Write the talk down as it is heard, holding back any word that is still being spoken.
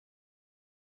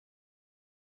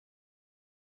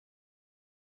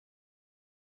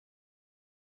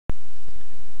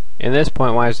In this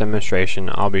Pointwise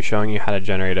demonstration, I'll be showing you how to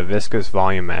generate a viscous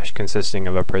volume mesh consisting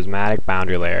of a prismatic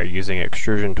boundary layer using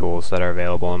extrusion tools that are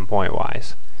available in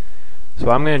Pointwise. So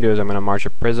what I'm going to do is I'm going to march a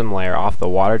prism layer off the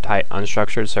watertight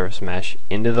unstructured surface mesh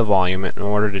into the volume in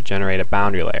order to generate a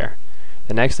boundary layer.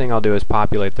 The next thing I'll do is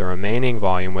populate the remaining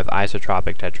volume with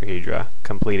isotropic tetrahedra,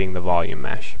 completing the volume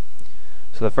mesh.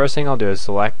 So the first thing I'll do is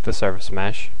select the surface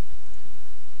mesh,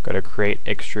 go to Create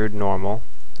Extrude Normal,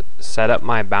 set up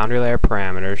my boundary layer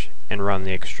parameters, and run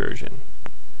the extrusion.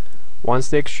 Once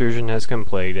the extrusion has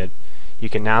completed, you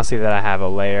can now see that I have a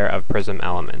layer of prism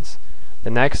elements. The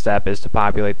next step is to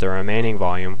populate the remaining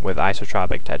volume with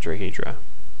isotropic tetrahedra.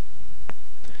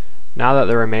 Now that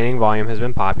the remaining volume has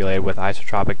been populated with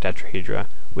isotropic tetrahedra,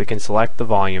 we can select the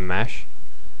volume mesh,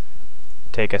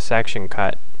 take a section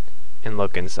cut, and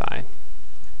look inside.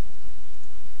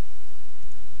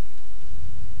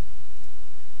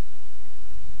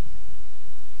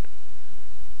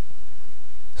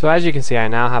 So as you can see, I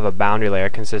now have a boundary layer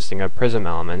consisting of prism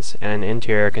elements and an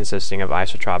interior consisting of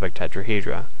isotropic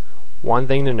tetrahedra. One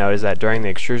thing to note is that during the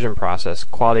extrusion process,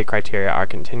 quality criteria are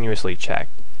continuously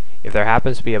checked. If there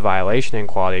happens to be a violation in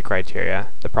quality criteria,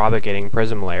 the propagating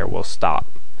prism layer will stop.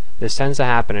 This tends to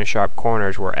happen in sharp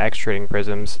corners where extruding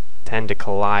prisms tend to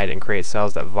collide and create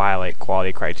cells that violate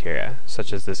quality criteria,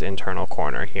 such as this internal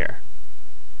corner here.